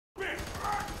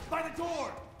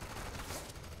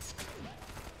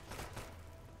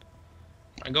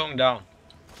I'm going down.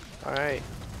 Alright.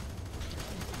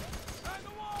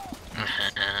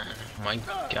 My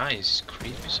guy is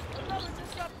creepy sometimes.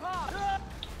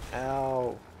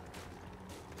 Ow.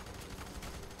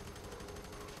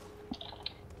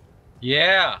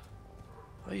 Yeah!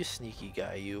 Oh, you sneaky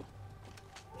guy, you.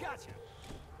 Gotcha.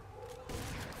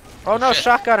 Oh no, shit.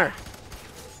 shotgunner!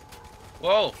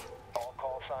 Whoa!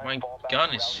 My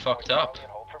gun is fucked up.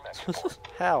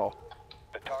 How?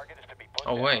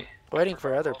 Oh wait. Waiting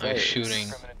for other I'm players. shooting.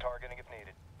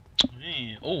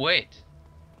 Oh wait.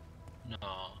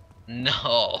 No.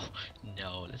 No.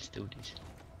 No, let's do this.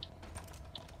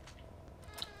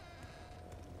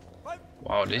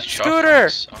 Wow, this Scooter!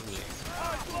 shotgun is ugly.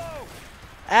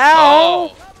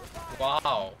 Ow! Oh!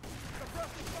 Wow.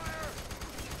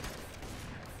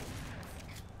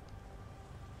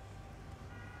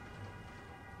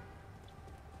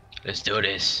 Let's do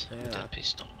this. Yeah. With that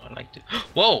pistol. I like to.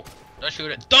 Whoa! Don't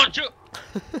shoot it! Don't shoot!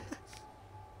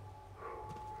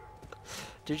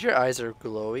 Dude, your eyes are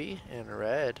glowy and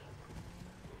red.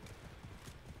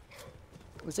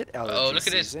 Was it allergy look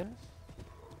at this. season?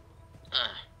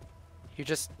 Ah. You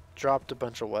just dropped a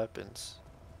bunch of weapons.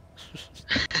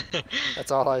 That's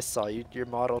all I saw. Your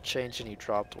model changed and you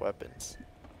dropped weapons.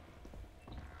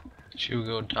 Should we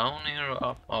go down here or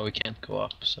up? Oh, we can't go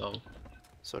up, so.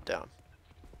 So down.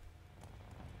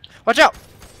 Watch out!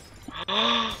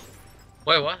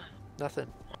 Wait, what? Nothing.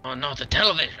 Oh no, the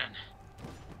television!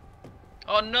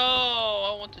 Oh no!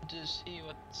 I wanted to see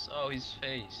what's. Oh, his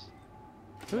face.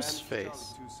 Whose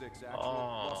face?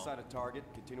 Oh.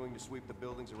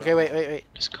 Okay, wait.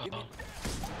 Let's go.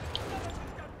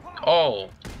 Oh.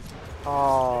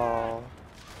 Oh.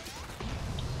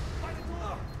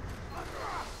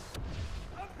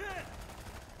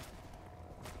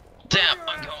 Damn,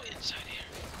 I'm going inside here.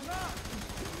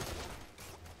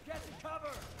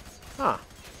 Huh.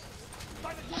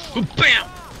 Bam!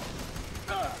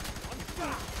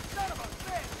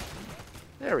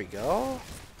 There we go.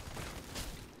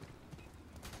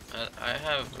 I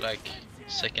have like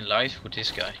second life with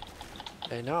this guy.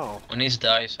 I know. When he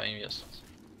dies, I'm just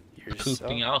You're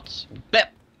pooping so... out.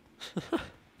 Bep!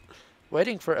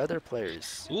 Waiting for other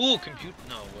players. Ooh, computer.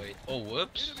 No, wait. Oh,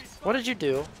 whoops. What did you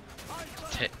do?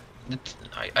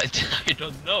 I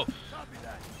don't know.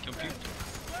 Computer.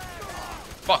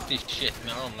 Fuck this shit,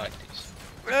 man. I don't like this.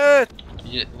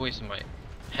 You wasting my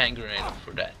hand grenade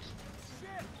for that.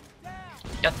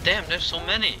 God damn, there's so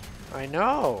many. I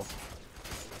know.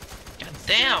 God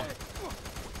damn.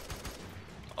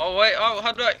 Oh wait, oh,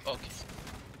 how do I? Okay.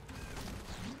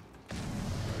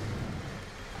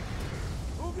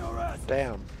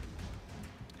 Damn.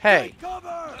 Hey.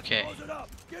 Okay.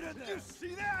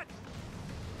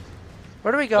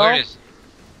 Where do we go? Where is?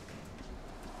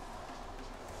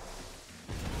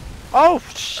 Oh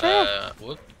shit!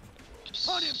 Whoops.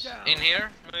 In here,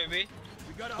 maybe.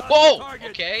 Whoa.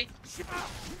 Okay.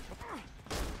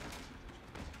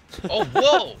 Oh,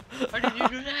 whoa! How did you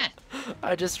do that?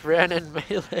 I just ran in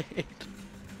melee.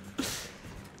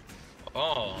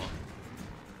 Oh.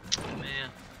 Man.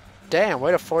 Damn,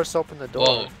 way to force open the door.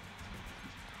 Whoa.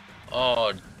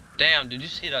 Oh, damn, did you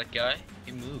see that guy?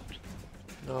 He moved.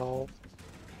 No.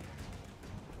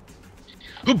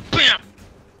 Bam!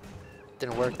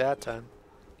 Didn't work that time.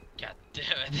 God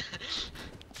damn it.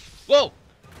 Whoa!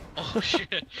 Oh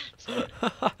shit. Sorry.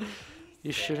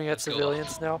 You shooting at let's go.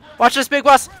 civilians now? Watch this, big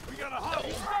boss! No.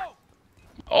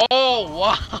 Oh,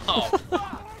 wow!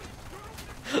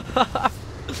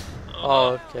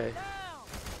 Oh, okay.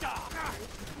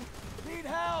 Need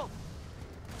help.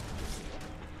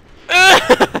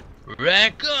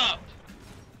 Rank up!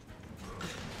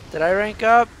 Did I rank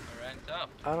up? I ranked up.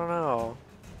 I don't know.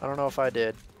 I don't know if I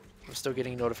did. I'm still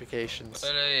getting notifications.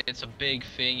 But it's a big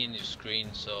thing in your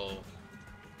screen, so...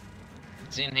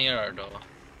 It's in here, though.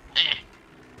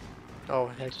 Oh,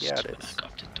 heck yeah, Just it is. back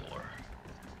up the door.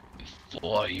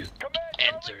 Before you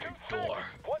enter the door.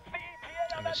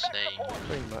 I'm just saying.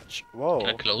 Pretty much. Whoa. Can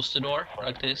I close the door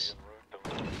like this?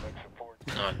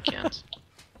 No, I can't.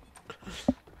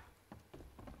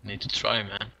 Need to try,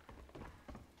 man.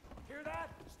 Hear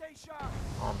that? Stay sharp.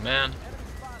 Oh, man. Enemy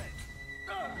spotted.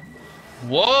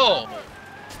 Whoa!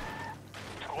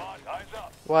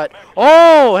 What?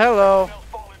 Oh, hello.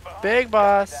 Big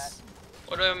boss.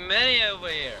 What are many over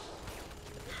here?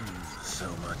 So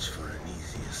much for an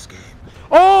easy escape.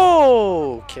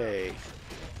 Oh, okay.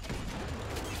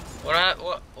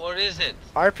 What is it?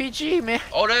 RPG, man.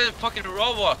 Oh, that is a fucking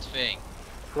robot thing.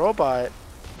 Robot.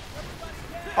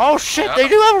 Oh shit, Yeah. they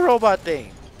do have a robot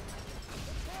thing.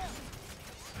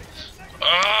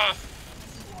 Ah!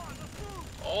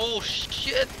 Oh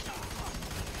shit!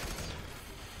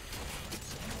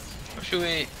 should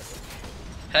we...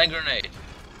 Hand grenade.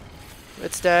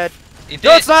 It's dead. It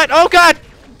No, is. it's not! Oh god!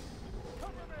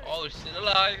 Oh, it's still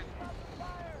alive.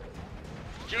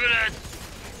 Shoot it!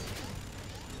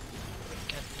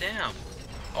 God damn.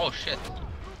 Oh shit.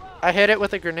 I hit it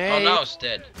with a Oh, grenade. now it's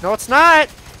dead. No, it's not!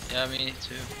 Yeah, me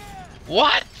too.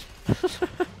 What? You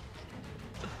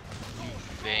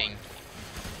thing.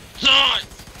 Son!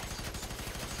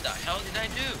 What the hell did I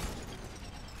do?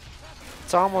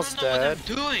 It's almost I don't know dead. what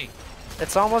I'm doing.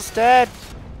 It's almost dead.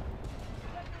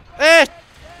 Eh!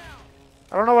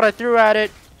 I don't know what I threw at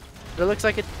it. It looks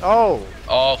like it. Oh.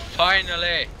 Oh,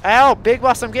 finally. Ow! Big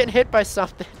Boss, I'm getting hit by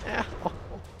something. Ow.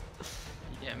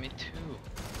 Yeah, me too.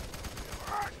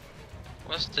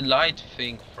 What's the light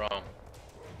thing from?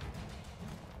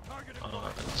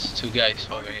 Oh, it's two guys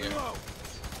over here.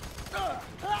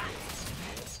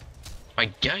 My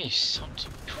guy sounds so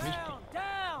creepy.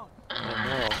 Down!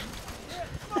 I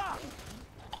know.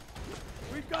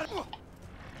 We've got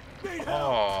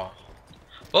Oh.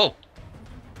 Whoa.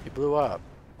 He blew up.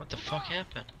 What the fuck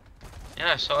happened?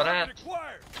 Yeah, I saw that.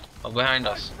 Oh, behind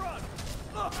us.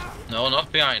 No,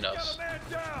 not behind us.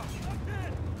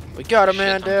 We got a Shit,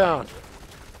 man I'm down.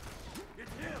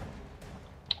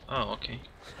 Oh, okay.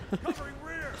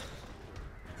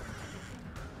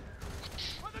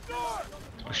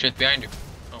 Oh shit, behind you.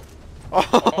 Oh.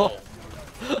 Oh.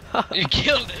 Oh. You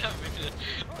killed him.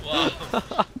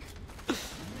 Wow.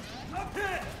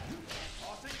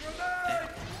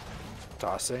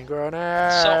 Tossing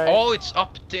grenade. So, oh, it's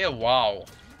up there. Wow.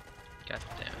 God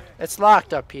damn it. It's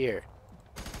locked up here.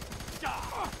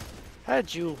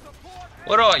 How'd you?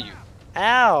 What are you?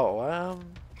 Ow.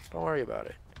 Don't worry about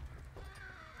it.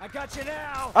 I got you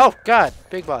now! Oh God,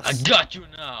 Big Boss. I got you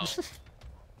now.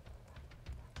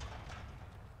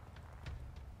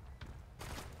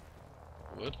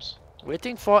 Whoops.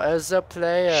 Waiting for other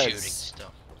players. Shooting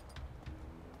stuff.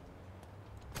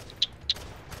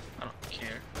 I don't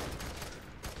care.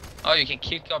 Oh, you can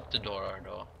kick up the door,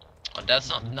 though. Oh, that's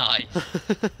not nice.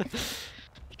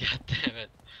 God damn it.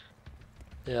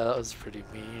 Yeah, that was pretty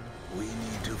mean. We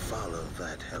need to follow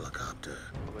that helicopter.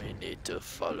 We need to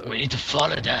follow. We need to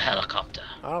follow the helicopter.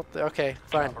 Okay,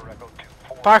 fine.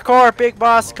 Parkour, Big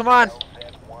Boss, come on.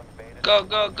 Go,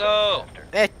 go, go!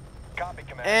 Eh.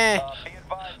 Eh.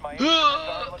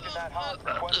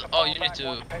 Oh, you need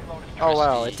to... Oh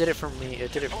wow, it did it for me.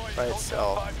 It did it by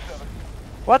itself.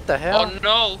 What the hell? Oh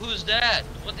no, who's that?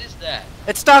 What is that?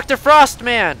 It's Dr.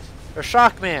 Frostman! Or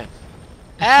Shockman.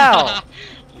 Ow!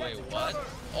 Wait, what?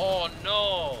 Oh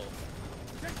no!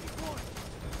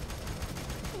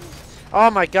 Oh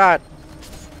my god.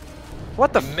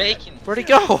 What the f- Making Where'd he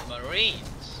go?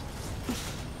 Marines.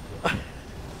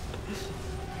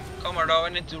 Come on, though, I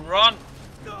need to run.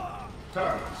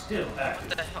 Target still active.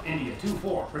 What the hell? India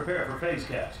 2-4, prepare for phase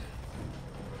cast.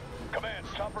 Command,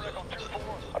 Chopper Echo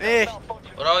 2-4. Eh.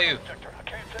 What are you?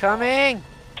 Coming!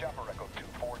 Chopper Echo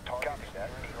 2-4, target that.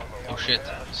 Oh shit,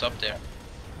 it's up there.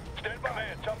 Stand by.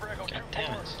 Command, Chopper Echo 2-4. God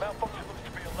damn it. Malfunction looks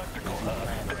to be electrical.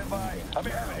 Stand by. I'm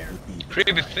out here.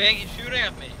 Creepy thing, he's shooting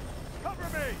at me. Cover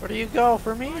me! Where do you go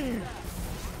for me?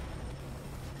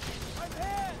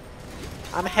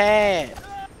 I'm ahead.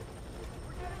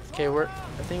 Okay,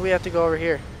 I think we have to go over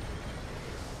here.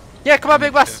 Yeah, come on,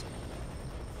 Big Boss.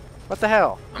 What the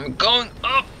hell? I'm going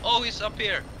up. Oh, he's up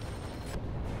here.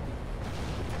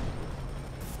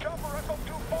 Chopper Echo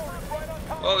 2-4 is right on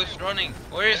top. Oh, he's running.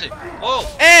 Where is he? Whoa!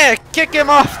 Eh! Kick him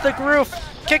off the roof!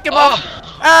 Kick him off!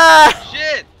 Oh, Ah!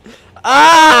 shit!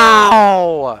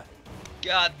 Ow!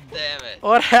 God damn it.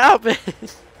 What happened?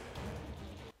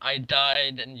 I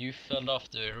died and you fell off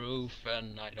the roof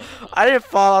and I don't know. I didn't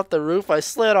fall off the roof. I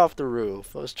slid off the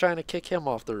roof. I was trying to kick him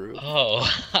off the roof. Oh.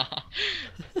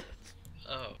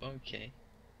 Oh, okay.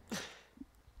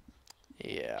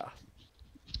 Yeah.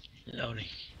 Loading.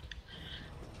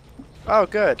 Oh,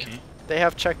 good. Okay. They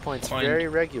have checkpoints Fine. very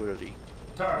regularly.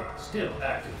 Target still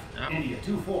active. Yeah. India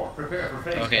 2-4, prepare for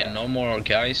phase Okay, cast. no more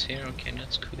guys here. Okay,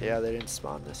 that's cool. Yeah, they didn't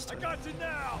spawn this I time. got you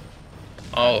now!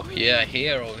 Oh, yeah,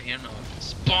 here, over here now.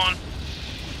 Spawn!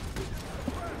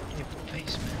 You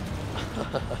face,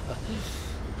 man.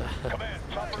 Command,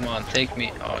 Chopper Come on, take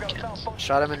me. Oh, I can't.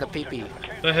 Shot him in the pee-pee.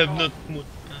 I have not more.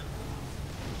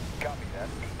 Copy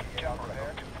that. Chopper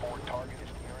Echo 2-4 target is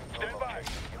nearing your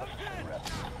location.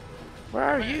 Where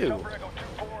are you? Chopper Echo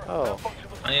 2-4. Oh. Malfunction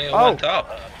looks I Oh. went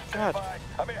up. God. by.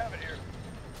 I may have it here.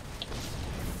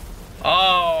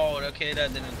 Oh, okay,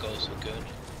 that didn't go so good.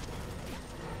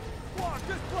 Watch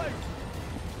this place!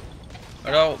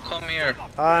 Hello, come here.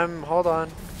 Hold on.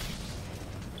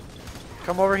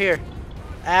 Come over here.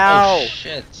 Ow! Oh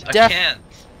shit, I Def- can't.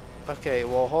 Okay,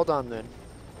 well, hold on then.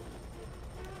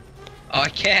 Oh, I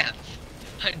can't.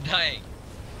 I'm dying.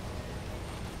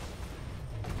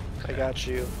 I got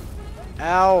you.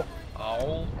 Ow.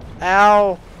 Oh.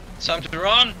 Ow. Time to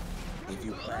run. If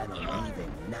you plan on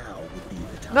leaving, now would be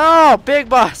the time. No, Big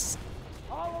Boss.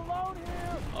 All alone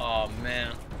here. Oh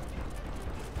man.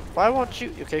 Why won't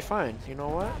you? Okay, fine. You know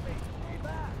what?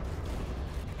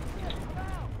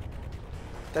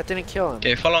 That didn't kill him.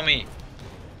 Okay, follow me.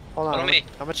 Hold on. follow me.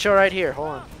 I'm gonna chill right here. Hold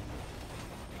on.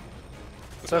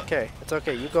 It's okay. It's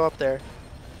okay. You go up there.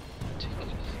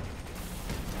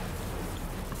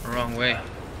 Wrong way.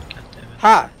 God damn it.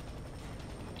 Ha!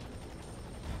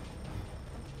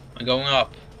 I'm going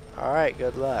up. Alright,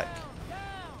 good luck.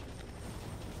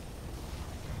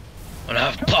 And I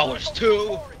have powers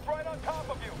too. Right on top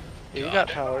of you. Yeah, you got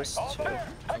powers too.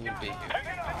 I will be here. Taking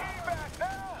a evac now.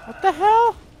 What the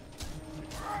hell?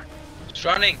 He's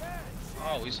running.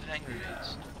 Oh, he's hand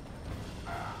grenades.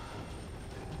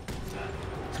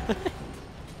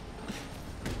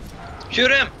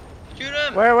 Shoot him! Shoot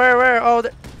him! Where? Oh,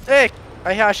 hey!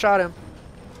 I shot him.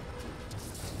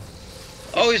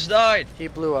 Oh, he's died. He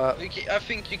blew up. I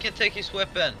think you can take his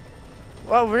weapon.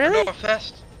 Well, really? No,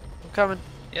 fast. I'm coming.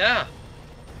 Yeah.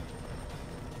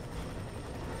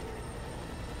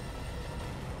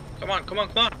 Come on, come on,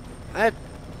 come on.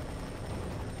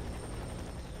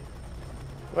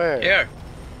 Where? Here.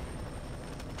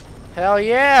 Hell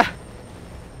yeah!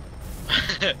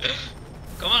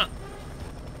 Come on.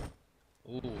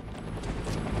 Ooh.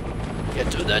 Get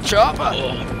to the chopper!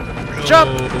 Oh, Jump!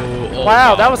 Oh,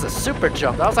 Wow, that was a super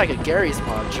jump. That was like a Gary's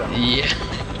Mod jump. Yeah.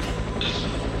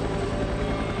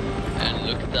 And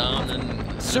look down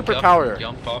and Super look up power. and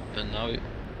jump up and now.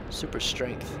 Super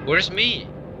strength. Where's me?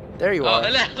 There you Oh, are.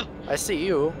 hello. I see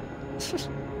you.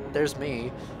 There's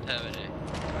me.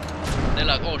 They're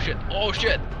like, oh shit, oh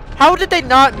shit. How did they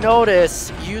not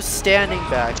notice you standing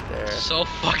back there? So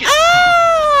fucking.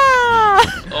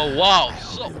 Ah! Oh wow,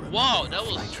 wow, that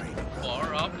was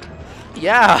far up.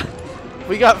 Yeah,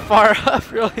 we got far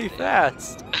up really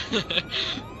fast.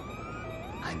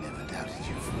 I never doubted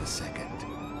you for a second.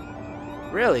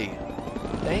 Really?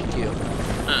 Thank you.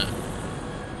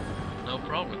 No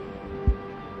problem.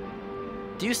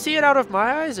 Do you see it out of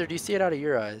my eyes or do you see it out of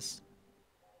your eyes?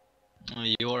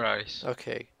 Your eyes.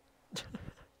 Okay.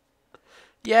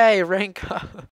 Yay, rank up.